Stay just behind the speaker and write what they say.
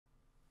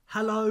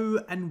Hello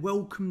and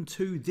welcome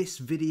to this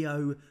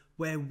video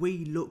where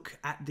we look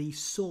at the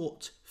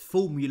sort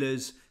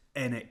formulas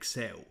in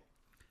Excel.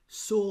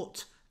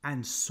 Sort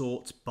and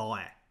sort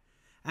by.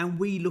 And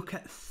we look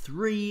at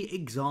 3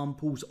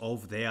 examples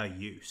of their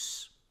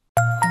use.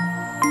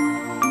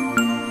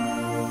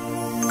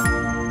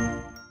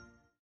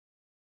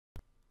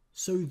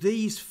 So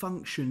these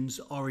functions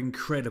are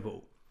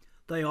incredible.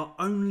 They are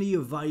only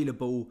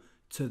available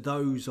to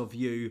those of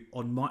you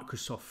on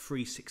Microsoft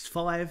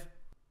 365.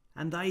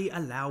 And they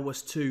allow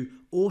us to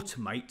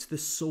automate the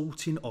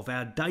sorting of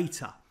our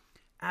data.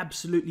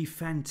 Absolutely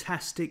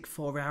fantastic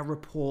for our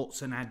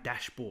reports and our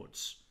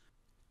dashboards.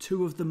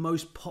 2 of the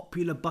most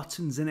popular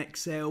buttons in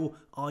Excel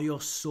are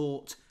your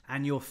sort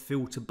and your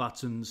filter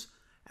buttons,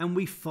 and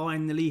we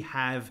finally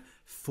have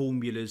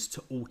formulas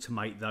to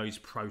automate those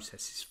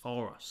processes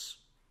for us.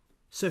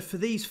 So for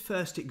these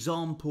first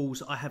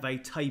examples, I have a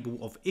table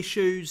of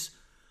issues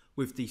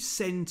with the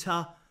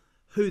center,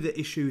 who the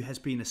issue has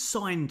been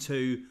assigned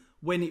to,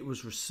 when it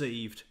was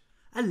received,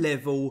 a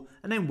level,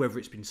 and then whether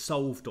it's been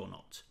solved or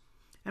not.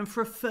 And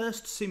for a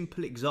first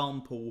simple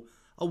example,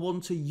 I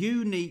want a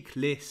unique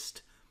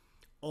list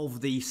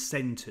of these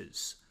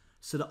centers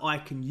so that I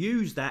can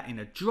use that in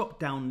a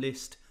drop-down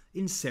list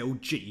in cell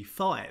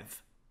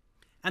G5.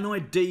 And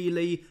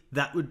ideally,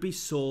 that would be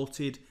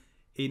sorted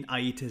in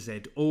A to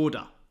Z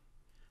order.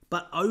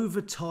 But over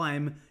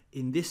time,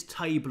 in this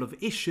table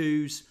of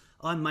issues,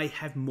 I may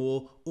have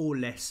more or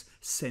less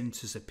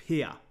centers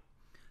appear.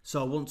 So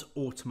I want to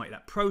automate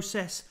that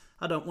process.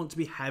 I don't want to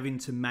be having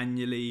to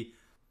manually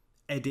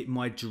edit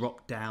my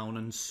drop down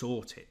and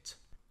sort it.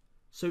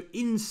 So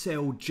in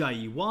cell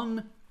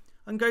J1,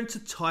 I'm going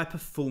to type a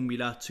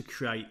formula to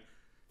create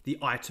the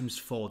items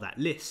for that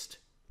list.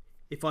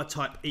 If I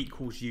type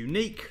equals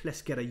unique,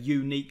 let's get a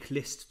unique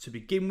list to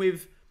begin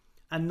with.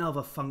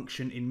 Another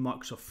function in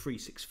Microsoft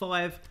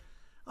 365,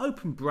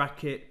 open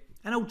bracket,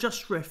 and I'll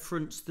just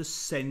reference the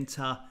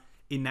center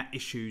in that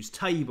issues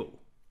table.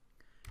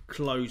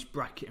 Close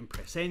bracket and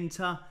press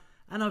enter,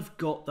 and I've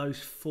got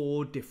those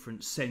 4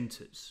 different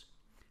centers,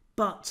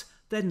 but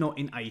they're not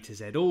in A to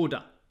Z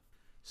order.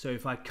 So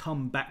if I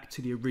come back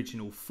to the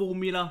original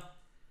formula,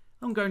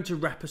 I'm going to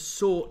wrap a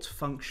sort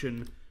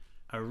function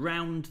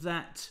around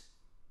that,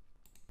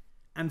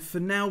 and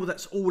for now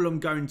that's all I'm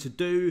going to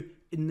do.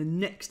 In the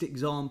next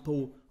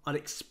example, I'll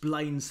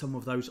explain some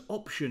of those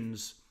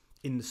options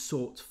in the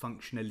sort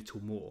function a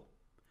little more.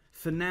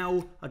 For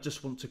now, I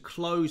just want to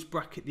close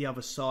bracket the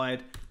other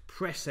side,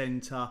 press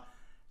enter.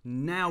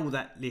 Now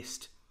that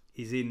list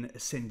is in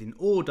ascending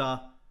order,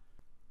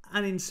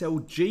 and in cell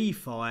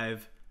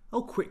G5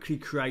 I'll quickly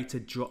create a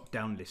drop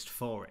down list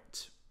for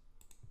it.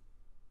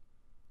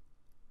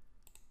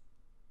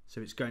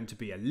 So it's going to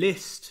be a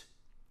list,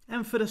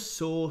 and for the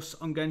source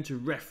I'm going to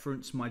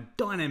reference my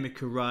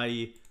dynamic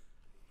array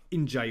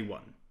in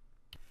J1.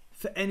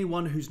 For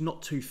anyone who's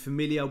not too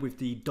familiar with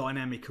the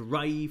dynamic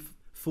array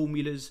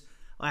formulas,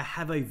 I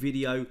have a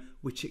video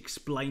which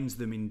explains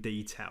them in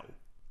detail.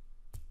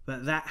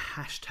 But that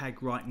hashtag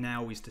right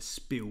now is the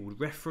spilled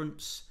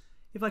reference.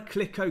 If I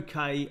click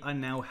OK, I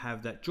now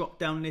have that drop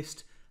down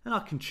list and I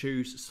can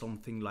choose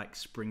something like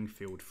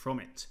Springfield from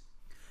it.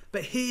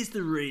 But here's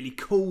the really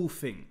cool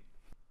thing.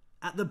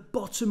 At the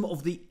bottom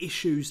of the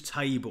issues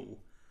table,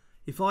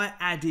 if I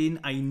add in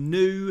a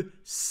new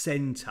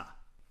center,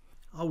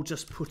 I'll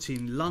just put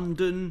in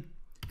London,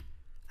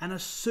 and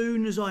as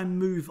soon as I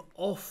move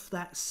off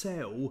that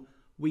cell,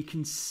 we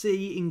can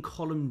see in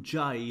column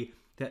J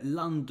that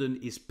London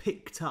is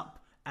picked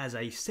up as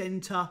a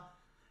center,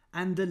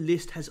 and the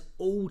list has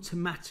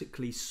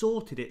automatically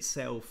sorted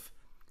itself,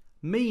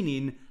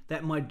 meaning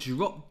that my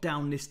drop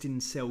down list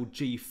in cell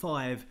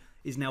G5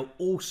 is now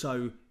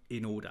also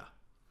in order.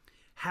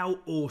 How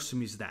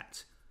awesome is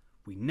that?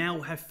 We now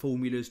have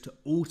formulas to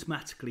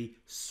automatically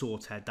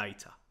sort our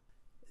data.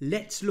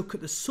 Let's look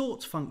at the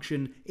sort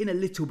function in a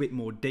little bit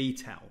more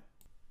detail.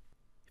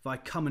 If I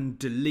come and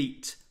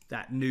delete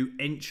that new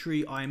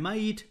entry I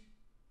made,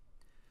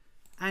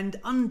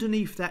 and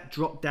underneath that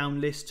drop down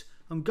list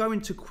I'm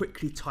going to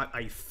quickly type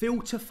a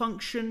filter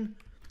function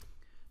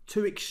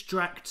to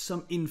extract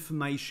some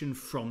information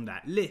from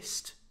that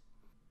list.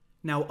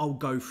 Now I'll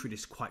go through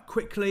this quite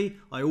quickly.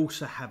 I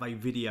also have a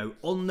video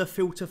on the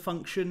filter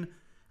function,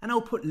 and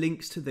I'll put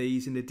links to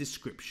these in the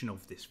description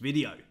of this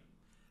video.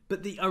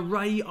 But the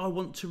array I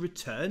want to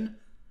return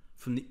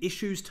from the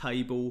issues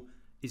table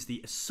is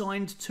the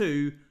assigned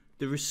to,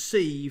 the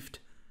received,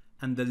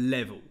 and the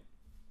level.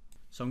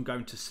 So I'm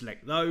going to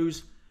select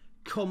those,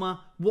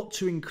 comma, what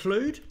to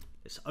include.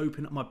 Let's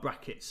open up my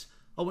brackets.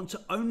 I want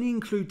to only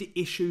include the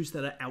issues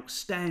that are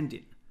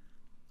outstanding.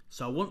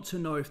 So I want to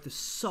know if the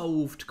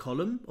solved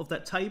column of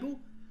that table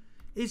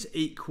is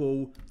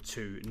equal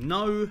to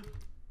no.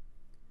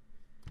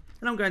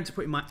 And I'm going to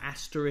put in my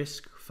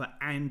asterisk for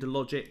AND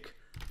logic,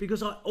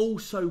 because I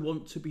also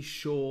want to be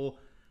sure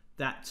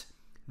that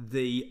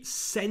the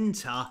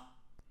center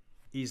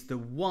is the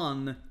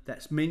one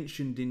that's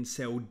mentioned in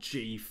cell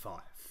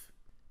G5.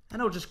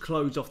 And I'll just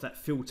close off that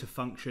filter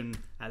function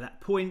at that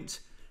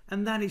point,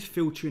 and that is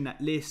filtering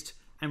that list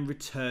and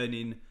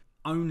returning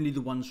only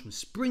the ones from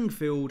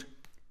Springfield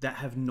that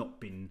have not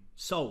been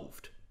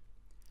solved.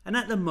 And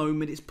at the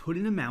moment it's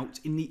putting them out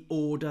in the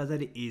order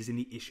that it is in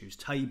the issues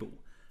table.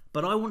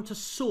 But I want to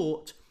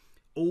sort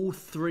all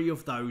three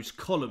of those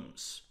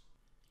columns.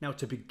 Now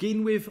to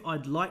begin with,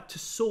 I'd like to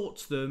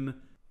sort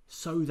them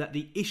so that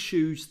the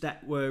issues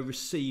that were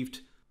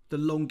received the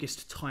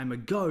longest time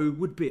ago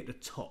would be at the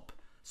top.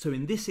 So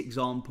in this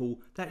example,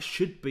 that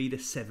should be the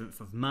 7th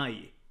of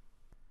May.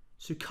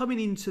 So coming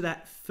into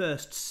that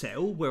first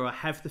cell where I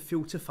have the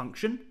filter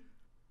function,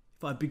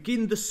 if I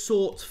begin the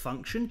sort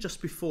function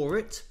just before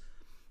it,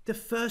 the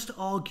first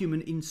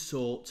argument in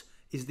sort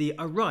is the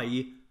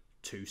array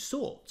to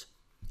sort.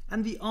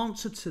 And the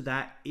answer to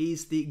that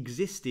is the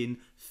existing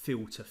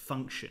filter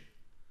function.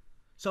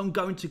 So I'm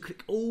going to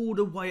click all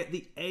the way at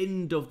the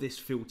end of this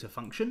filter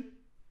function,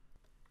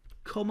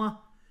 comma,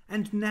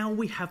 and now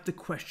we have the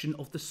question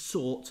of the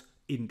sort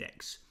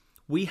index.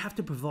 We have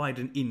to provide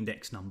an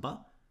index number,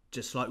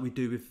 just like we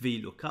do with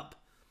VLOOKUP,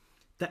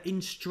 that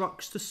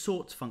instructs the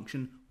sort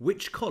function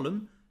which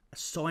column,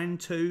 assigned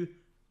to,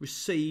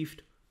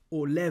 received,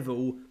 or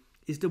level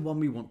is the one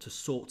we want to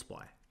sort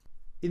by.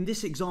 In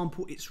this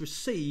example, it's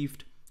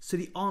received, so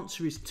the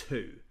answer is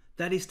 2.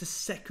 That is the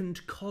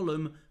second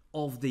column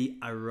of the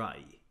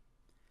array.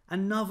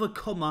 Another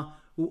comma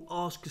will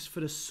ask us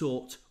for the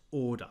sort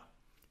order.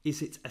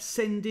 Is it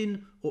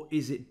ascending or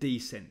is it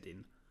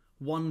descending?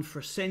 1 for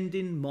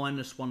ascending,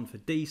 minus 1 for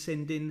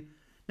descending.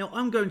 Now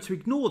I'm going to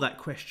ignore that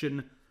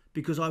question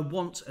because I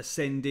want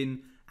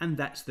ascending and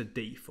that's the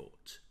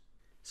default.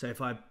 So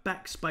if I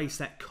backspace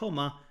that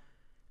comma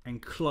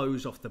and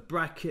close off the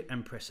bracket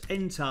and press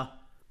enter,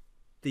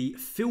 the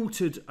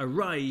filtered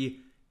array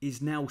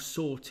is now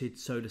sorted,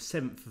 so the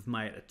 7th of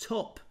May at the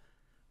top,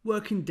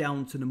 working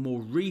down to the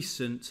more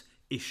recent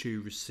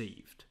issue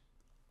received.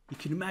 You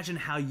can imagine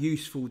how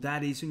useful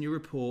that is in your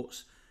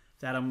reports,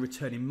 that I'm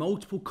returning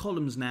multiple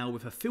columns now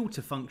with a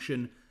filter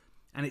function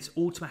and it's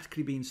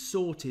automatically being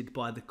sorted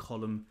by the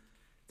column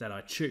that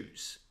I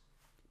choose.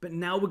 But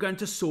now we're going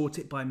to sort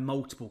it by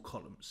multiple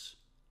columns,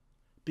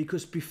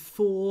 because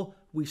before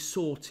we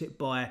sort it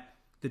by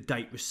the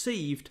date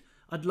received,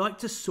 I'd like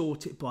to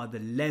sort it by the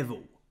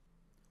level.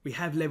 We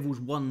have levels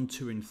 1,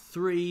 2 and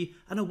 3,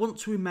 and I want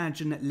to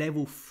imagine that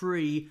level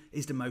 3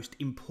 is the most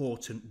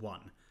important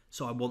one.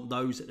 So I want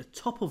those at the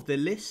top of the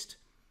list,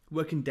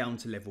 working down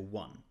to level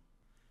 1.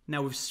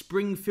 Now with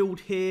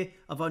Springfield here,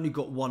 I've only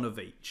got one of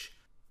each.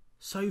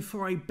 So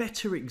for a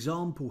better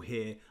example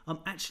here, I'm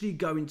actually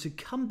going to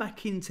come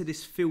back into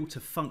this filter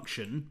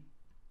function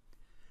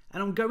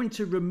and I'm going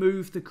to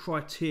remove the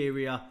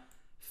criteria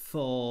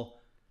for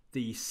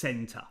the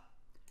center.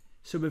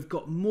 So we've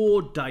got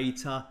more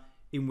data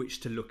in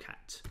which to look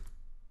at.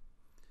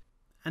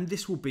 And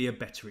this will be a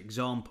better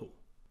example.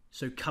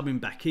 So coming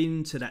back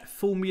into that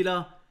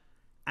formula,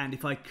 and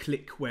if I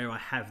click where I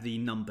have the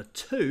number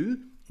 2,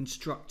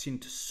 instructing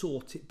to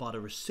sort it by the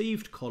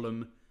received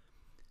column,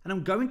 and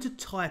I'm going to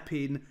type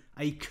in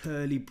a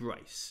curly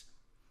brace.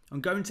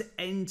 I'm going to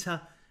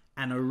enter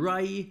an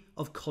array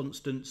of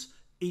constants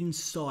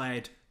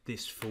inside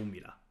this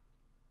formula.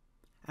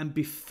 And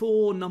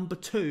before number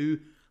 2,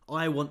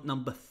 I want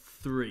number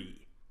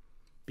 3,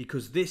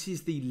 because this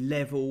is the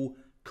level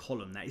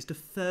column. That is the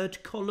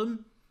third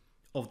column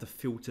of the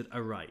filtered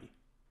array.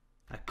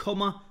 A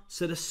comma,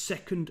 so the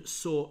second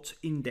sort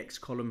index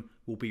column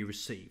will be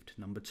received,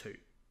 number 2.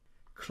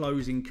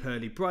 Closing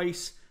curly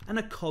brace, and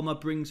a comma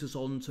brings us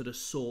on to the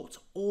sort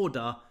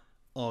order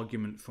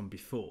argument from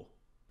before.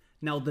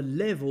 Now the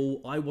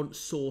level I want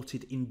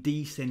sorted in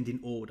descending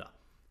order.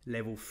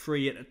 Level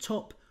 3 at the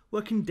top,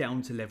 working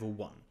down to level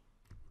 1.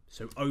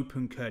 So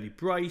open curly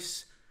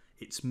brace,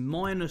 it's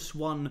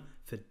 -1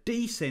 for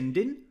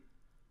descending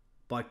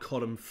by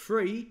column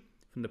 3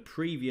 from the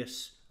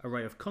previous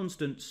array of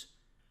constants,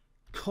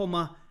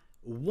 comma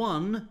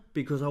 1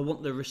 because I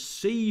want the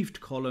received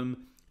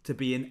column to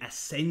be in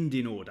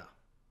ascending order.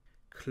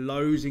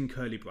 Closing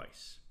curly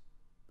brace.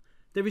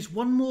 There is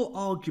one more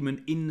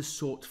argument in the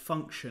sort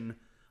function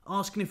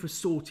asking if we're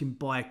sorting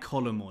by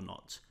column or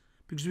not,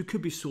 because we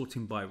could be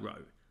sorting by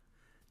row.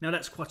 Now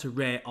that's quite a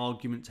rare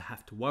argument to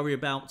have to worry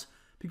about,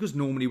 because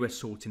normally we're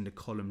sorting the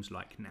columns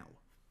like now.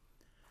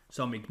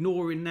 So I'm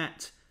ignoring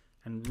that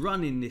and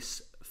running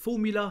this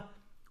formula.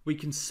 We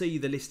can see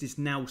the list is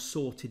now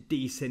sorted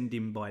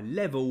descending by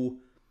level,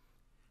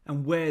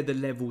 and where the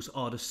levels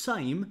are the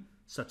same,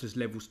 such as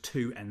levels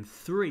 2 and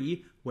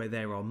 3, where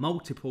there are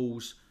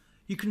multiples,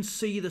 you can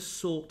see the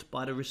sort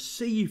by the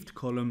received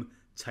column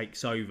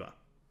takes over.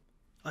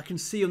 I can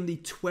see on the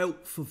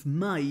 12th of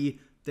May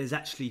there's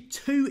actually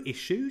 2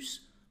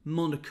 issues,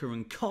 Monica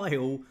and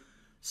Kyle,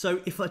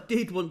 so if I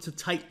did want to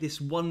take this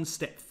one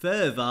step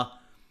further,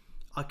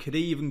 I could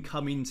even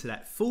come into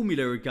that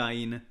formula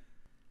again,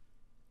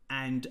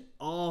 and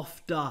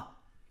after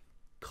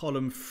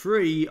column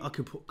 3 I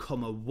could put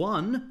comma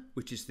 1,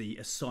 which is the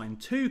assigned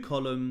to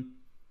column,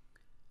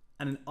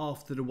 and then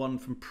after the one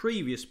from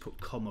previous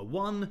put comma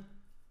 1,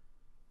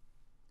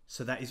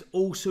 so that is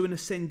also in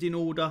ascending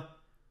order.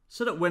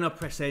 so that when I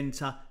press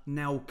enter,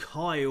 now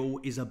Kyle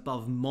is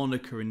above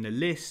Monica in the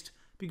list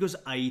because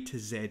A to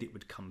Z it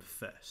would come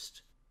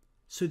first.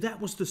 So that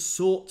was the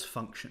sort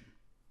function.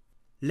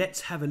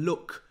 Let's have a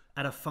look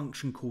at a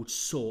function called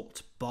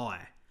SORTBY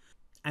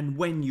and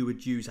when you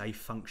would use a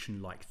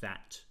function like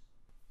that.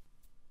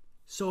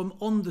 So I'm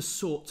on the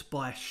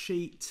SORTBY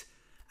sheet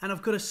and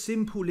I've got a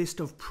simple list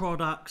of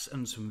products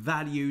and some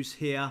values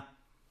here.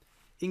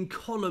 In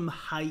column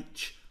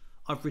H,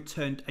 I've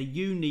returned a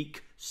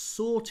unique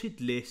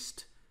sorted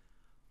list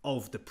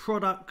of the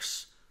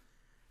products.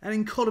 And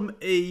in column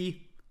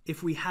E,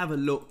 if we have a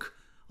look,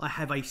 I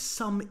have a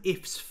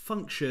SUMIFS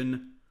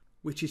function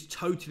which is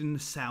totaling the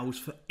sales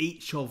for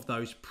each of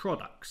those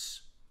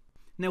products.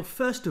 Now,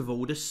 first of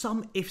all, the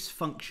SUMIFS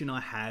function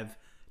I have,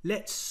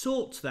 let's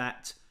sort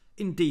that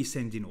in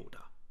descending order.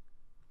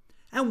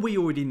 And we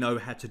already know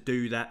how to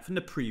do that from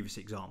the previous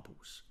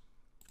examples.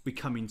 We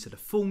come into the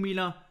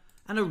formula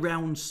and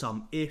around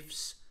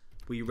SUMIFS,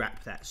 we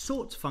wrap that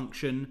sort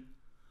function,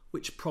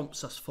 which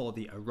prompts us for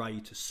the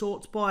array to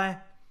sort by,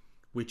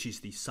 which is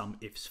the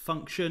SUMIFS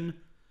function,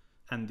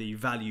 and the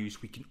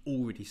values we can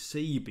already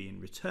see being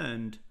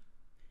returned.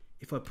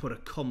 If I put a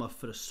comma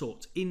for the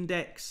sort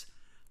index,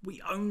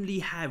 we only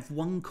have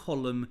one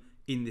column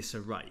in this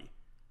array.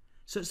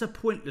 So it's a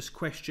pointless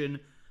question,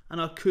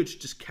 and I could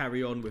just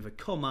carry on with a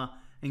comma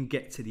and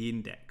get to the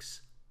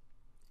index.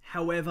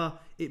 However,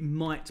 it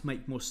might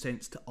make more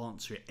sense to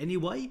answer it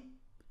anyway.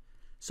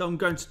 So I'm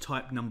going to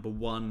type number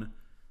 1,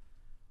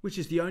 which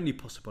is the only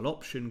possible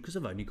option because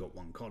I've only got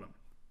one column.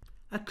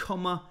 A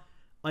comma,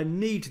 I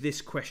need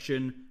this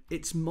question,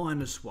 it's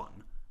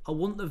 -1. I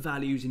want the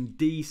values in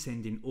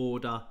descending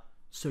order,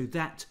 so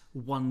that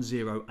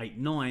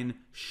 1089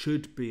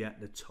 should be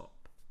at the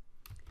top.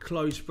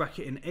 Close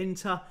bracket and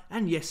enter,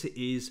 and yes it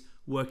is,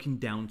 working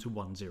down to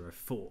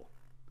 104.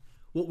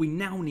 What we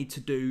now need to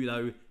do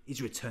though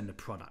is return the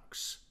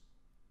products.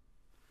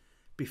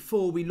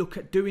 Before we look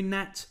at doing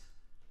that,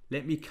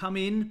 let me come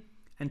in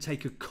and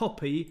take a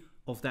copy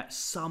of that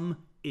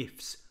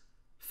SUMIFS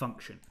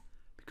function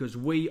because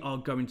we are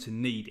going to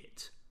need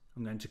it.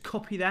 I'm going to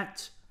copy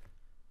that,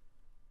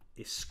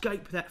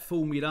 escape that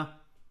formula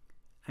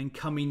and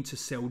come into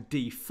cell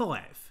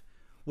D5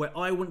 where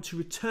I want to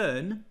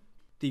return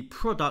the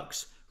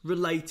products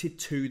related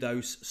to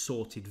those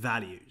sorted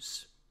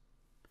values.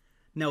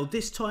 Now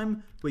this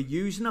time we're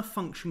using a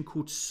function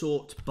called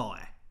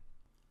SORTBY,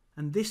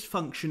 and this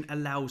function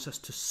allows us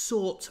to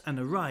sort an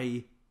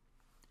array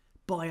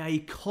by a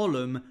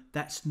column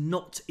that's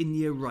not in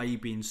the array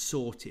being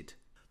sorted.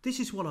 This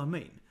is what I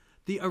mean.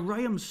 The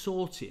array I'm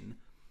sorting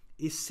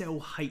is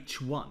cell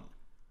H1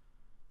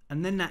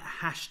 and then that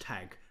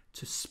hashtag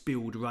to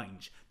spilled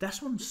range.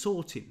 That's what I'm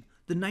sorting,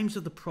 the names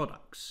of the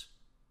products,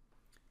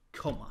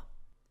 comma.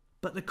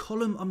 But the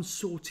column I'm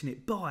sorting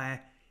it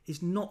by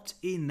is not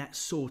in that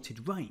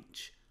sorted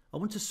range. I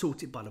want to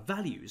sort it by the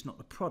values, not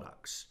the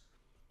products.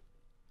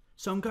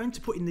 So I'm going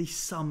to put in the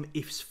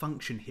SUMIFS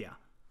function here.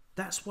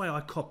 That's why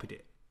I copied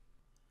it,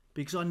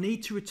 because I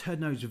need to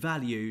return those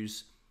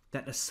values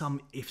that the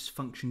SUMIFS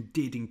function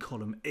did in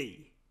column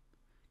E,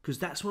 because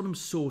that's what I'm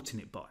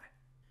sorting it by.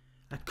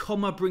 A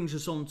comma brings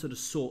us on to the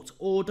sort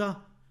order,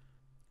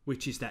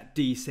 which is that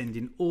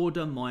descending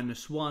order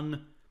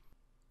 -1.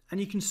 And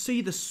you can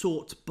see the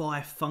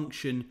SORTBY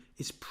function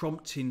is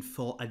prompting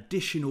for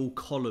additional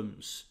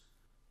columns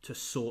to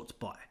sort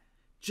by,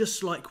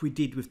 just like we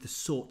did with the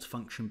sort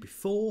function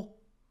before,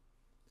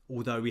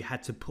 although we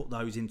had to put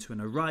those into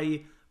an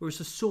array, whereas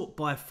the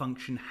SORTBY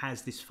function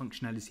has this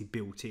functionality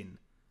built in.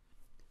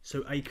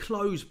 So a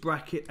close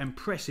bracket and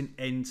pressing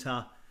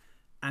enter,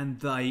 and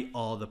they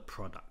are the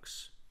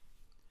products.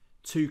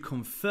 To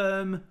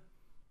confirm,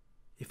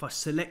 if I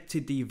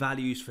selected the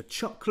values for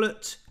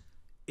chocolate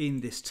in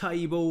this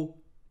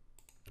table,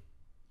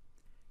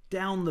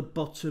 down the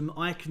bottom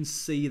I can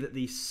see that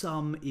the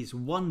sum is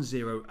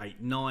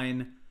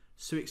 1089,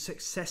 so it's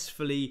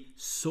successfully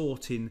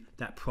sorting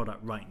that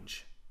product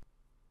range.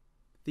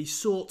 The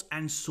sort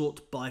and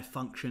SORTBY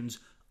functions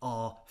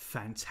are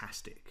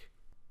fantastic.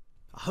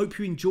 I hope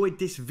you enjoyed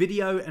this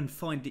video and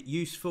find it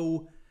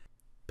useful.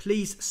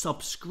 Please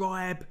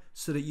subscribe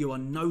so that you are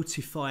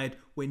notified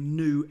when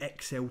new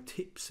Excel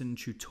tips and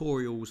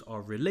tutorials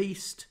are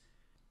released.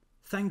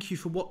 Thank you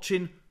for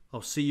watching.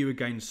 I'll see you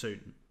again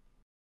soon.